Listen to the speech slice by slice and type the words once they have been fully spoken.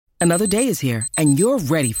Another day is here, and you're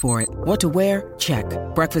ready for it. What to wear? Check.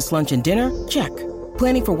 Breakfast, lunch, and dinner? Check.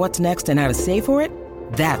 Planning for what's next and how to save for it?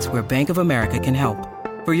 That's where Bank of America can help.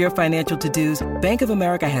 For your financial to-dos, Bank of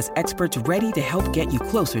America has experts ready to help get you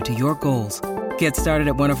closer to your goals. Get started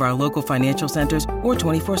at one of our local financial centers or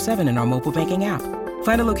 24/7 in our mobile banking app.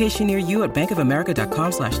 Find a location near you at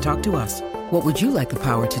bankofamerica.com/talktous. What would you like the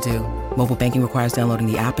power to do? Mobile banking requires downloading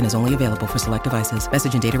the app and is only available for select devices.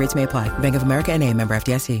 Message and data rates may apply. Bank of America N.A., member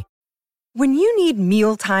FDIC. When you need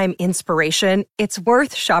mealtime inspiration, it's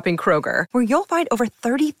worth shopping Kroger, where you'll find over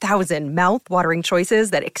 30,000 mouth-watering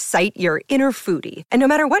choices that excite your inner foodie. And no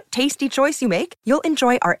matter what tasty choice you make, you'll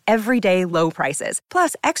enjoy our everyday low prices,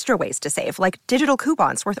 plus extra ways to save, like digital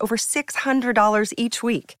coupons worth over $600 each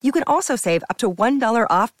week. You can also save up to $1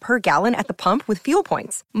 off per gallon at the pump with fuel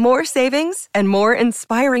points. More savings and more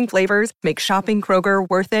inspiring flavors make shopping Kroger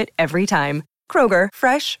worth it every time. Kroger,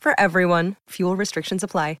 fresh for everyone. Fuel restrictions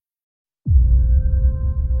apply.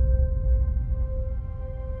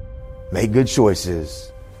 Make good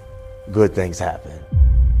choices, good things happen.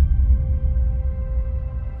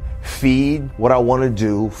 Feed what I want to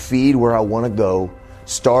do, feed where I want to go,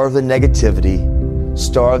 starve the negativity,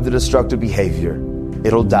 starve the destructive behavior.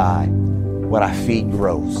 It'll die. What I feed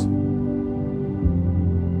grows.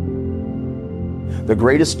 The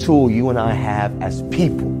greatest tool you and I have as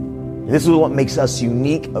people, and this is what makes us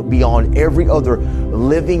unique beyond every other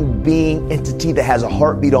living being entity that has a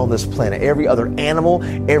heartbeat on this planet. Every other animal,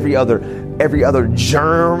 every other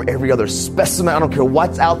germ, every other specimen, I don't care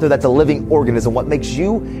what's out there that's a living organism. What makes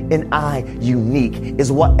you and I unique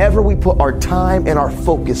is whatever we put our time and our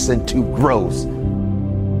focus into grows.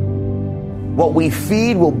 What we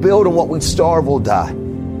feed will build, and what we starve will die.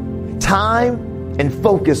 Time and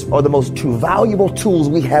focus are the most two valuable tools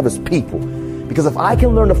we have as people. Because if I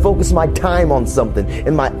can learn to focus my time on something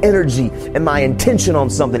and my energy and my intention on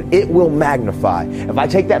something, it will magnify. If I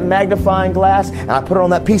take that magnifying glass and I put it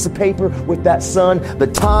on that piece of paper with that sun, the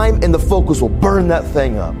time and the focus will burn that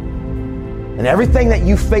thing up. And everything that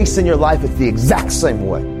you face in your life is the exact same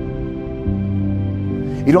way.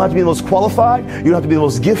 You don't have to be the most qualified. You don't have to be the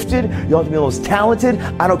most gifted. You don't have to be the most talented.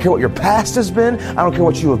 I don't care what your past has been. I don't care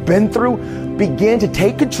what you have been through. Begin to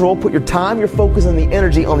take control, put your time, your focus, and the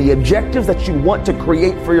energy on the objectives that you want to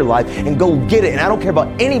create for your life, and go get it. And I don't care about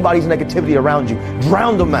anybody's negativity around you.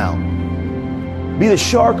 Drown them out. Be the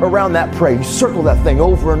shark around that prey. You circle that thing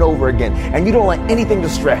over and over again, and you don't let anything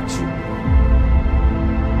distract you.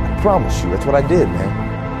 I promise you, that's what I did,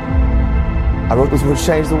 man. I wrote this book,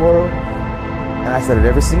 Change the World. And I said it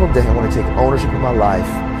every single day. I want to take ownership of my life,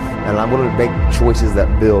 and I'm going to make choices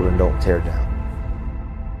that build and don't tear down.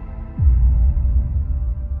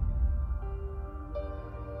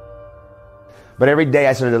 But every day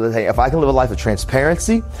I started to say, if I can live a life of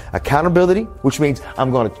transparency, accountability, which means I'm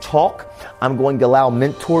going to talk, I'm going to allow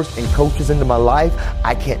mentors and coaches into my life.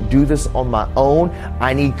 I can't do this on my own.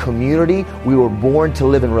 I need community. We were born to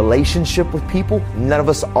live in relationship with people. None of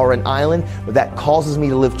us are an island, but that causes me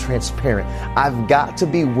to live transparent. I've got to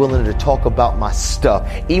be willing to talk about my stuff,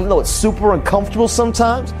 even though it's super uncomfortable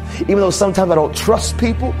sometimes, even though sometimes I don't trust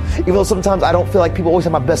people, even though sometimes I don't feel like people always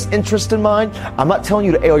have my best interest in mind. I'm not telling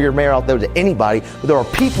you to air your mare out there to anybody, but there are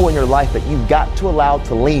people in your life that you've got to allow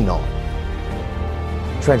to lean on.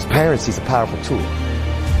 Transparency is a powerful tool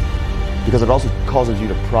because it also causes you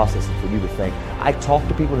to process and for you to think. I talk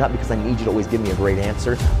to people not because I need you to always give me a great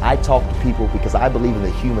answer. I talk to people because I believe in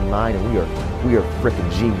the human mind, and we are freaking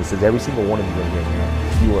geniuses. Every single one of you in here,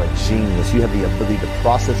 man. You are a genius. You have the ability to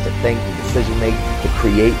process, to think, to decision make, to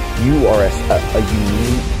create. You are a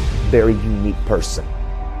unique, very unique person.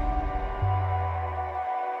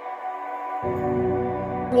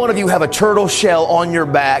 One of you have a turtle shell on your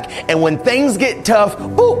back, and when things get tough,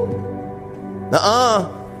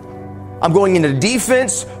 I'm going into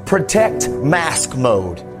defense, protect, mask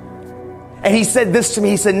mode. And he said this to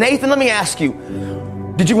me. He said, Nathan, let me ask you,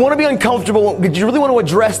 did you want to be uncomfortable? Did you really want to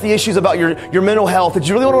address the issues about your mental health? Did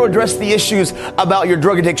you really want to address the issues about your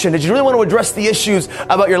drug addiction? Did you really want to address the issues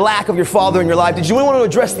about your lack of your father in your life? Did you really want to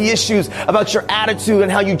address the issues about your attitude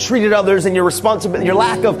and how you treated others and your responsibility, your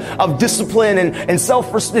lack of discipline and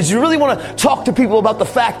self-respect? Did you really want to talk to people about the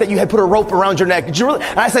fact that you had put a rope around your neck? Did you really?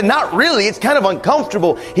 And I said, not really. It's kind of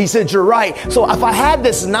uncomfortable. He said, you're right. So if I had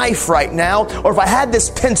this knife right now, or if I had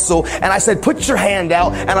this pencil, and I said, put your hand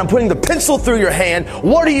out, and I'm putting the pencil through your hand,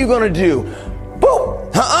 what are you going to do? Boom!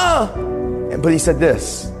 But he said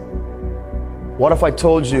this. What if I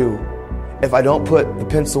told you, if I don't put the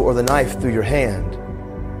pencil or the knife through your hand,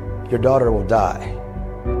 your daughter will die?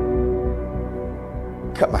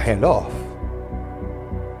 Cut my hand off.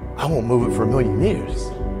 I won't move it for a million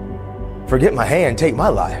years. Forget my hand, take my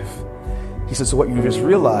life. He said, so what you just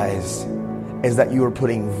realized is that you were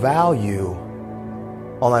putting value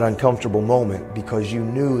on that uncomfortable moment because you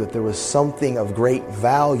knew that there was something of great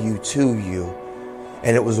value to you,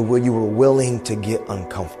 and it was when you were willing to get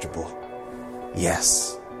uncomfortable.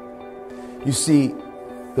 Yes. You see,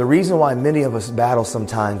 the reason why many of us battle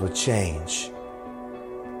sometimes with change,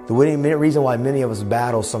 the reason why many of us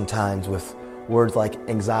battle sometimes with words like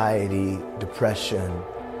anxiety, depression,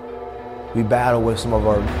 we battle with some of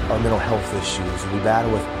our mental health issues, we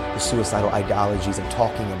battle with the suicidal ideologies and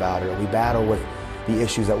talking about it, or we battle with the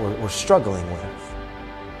issues that we're struggling with.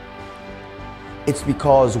 It's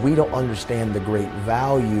because we don't understand the great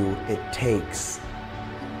value it takes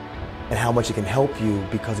and how much it can help you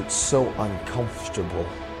because it's so uncomfortable.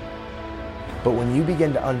 But when you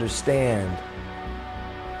begin to understand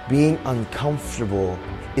being uncomfortable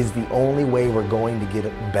is the only way we're going to get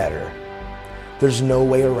it better. There's no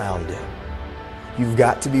way around it. You've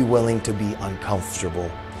got to be willing to be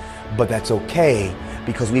uncomfortable. But that's okay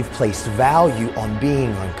because we've placed value on being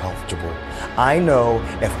uncomfortable. I know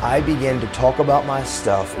if I begin to talk about my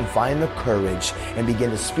stuff and find the courage and begin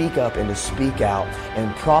to speak up and to speak out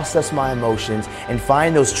and process my emotions and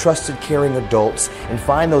find those trusted, caring adults and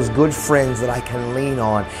find those good friends that I can lean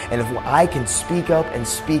on, and if I can speak up and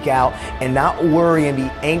speak out and not worry and be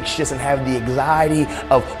anxious and have the anxiety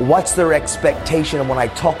of what's their expectation of when I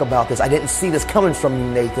talk about this. I didn't see this coming from you,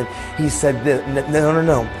 Nathan. He said this.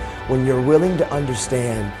 No. When you're willing to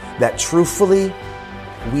understand that truthfully,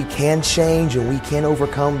 we can change and we can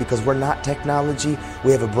overcome because we're not technology.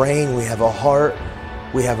 We have a brain, we have a heart,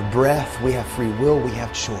 we have a breath, we have free will, we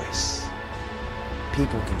have choice.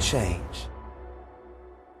 People can change.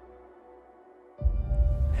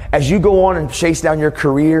 As you go on and chase down your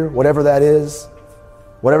career, whatever that is,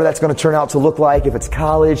 whatever that's going to turn out to look like, if it's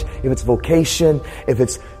college, if it's vocation, if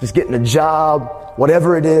it's just getting a job,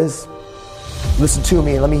 whatever it is, listen to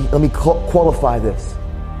me and let me qualify this.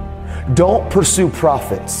 Don't pursue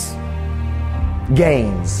profits,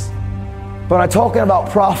 gains. But when I'm talking about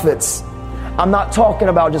profits, I'm not talking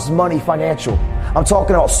about just money, financial. I'm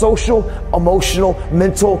talking about social, emotional,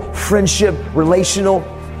 mental, friendship, relational,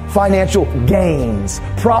 financial gains.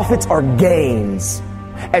 Profits are gains.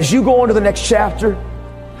 As you go on to the next chapter,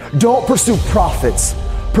 don't pursue profits,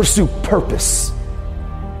 pursue purpose.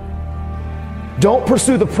 Don't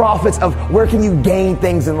pursue the profits of where can you gain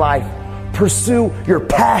things in life. Pursue your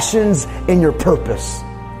passions and your purpose.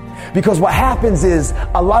 Because what happens is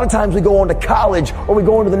a lot of times we go on to college or we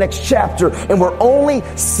go into the next chapter and we're only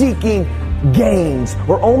seeking gains.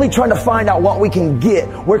 We're only trying to find out what we can get.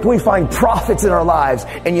 Where can we find profits in our lives?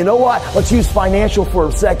 And you know what? Let's use financial for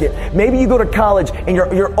a second. Maybe you go to college and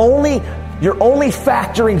you're only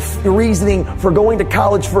factoring reasoning for going to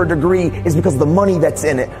college for a degree is because of the money that's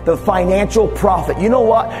in it, the financial profit. You know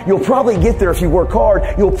what? You'll probably get there if you work hard.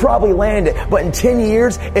 You'll probably land it. But in 10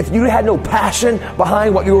 years, if you had no passion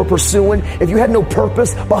behind what you were pursuing, if you had no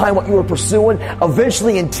purpose behind what you were pursuing,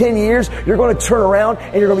 eventually in 10 years, you're going to turn around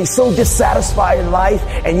and you're going to be so dissatisfied in life.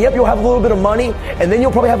 And yep, you'll have a little bit of money, and then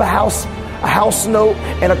you'll probably have a house note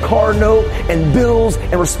and a car note and bills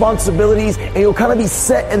and responsibilities, and you'll kind of be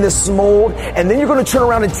set in this mold, and then you're going to turn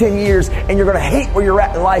around in 10 years and you're going to hate where you're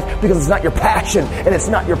at in life because it's not your passion and it's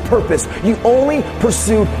not your purpose. You only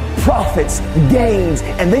pursued profits, gains,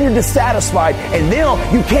 and then you're dissatisfied, and now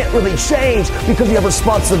you can't really change because you have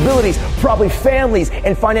responsibilities, probably families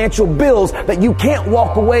and financial bills that you can't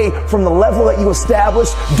walk away from the level that you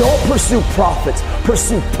established. Don't pursue profits,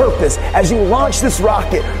 pursue purpose. As you launch this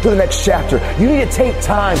rocket to the next chapter, you need to take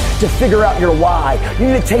time to figure out your why. You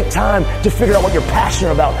need to take time to figure out what you're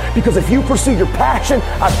passionate about. Because if you pursue your passion,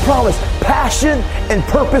 I promise, passion and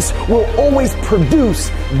purpose will always produce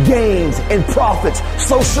gains and profits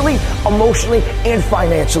socially, emotionally, and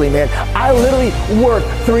financially, man. I literally work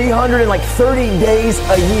 330 days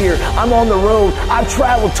a year. I'm on the road. I've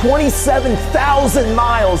traveled 27,000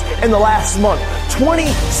 miles in the last month.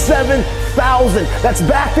 27,000. That's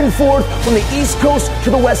back and forth from the East Coast to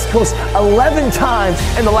the West Coast 11 times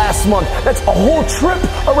in the last month. That's a whole trip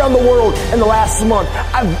around the world in the last month.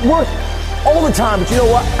 I've worked all the time, but you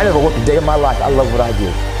know what? I never worked a day of my life. I love what I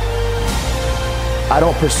do. I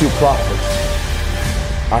don't pursue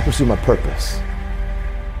profits. I pursue my purpose.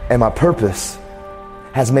 And my purpose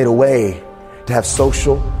has made a way to have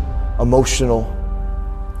social, emotional,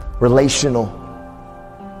 relational,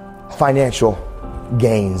 financial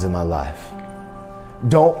gains in my life.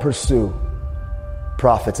 Don't pursue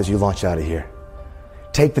profits as you launch out of here.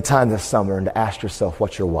 Take the time this summer and to ask yourself,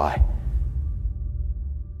 what's your why?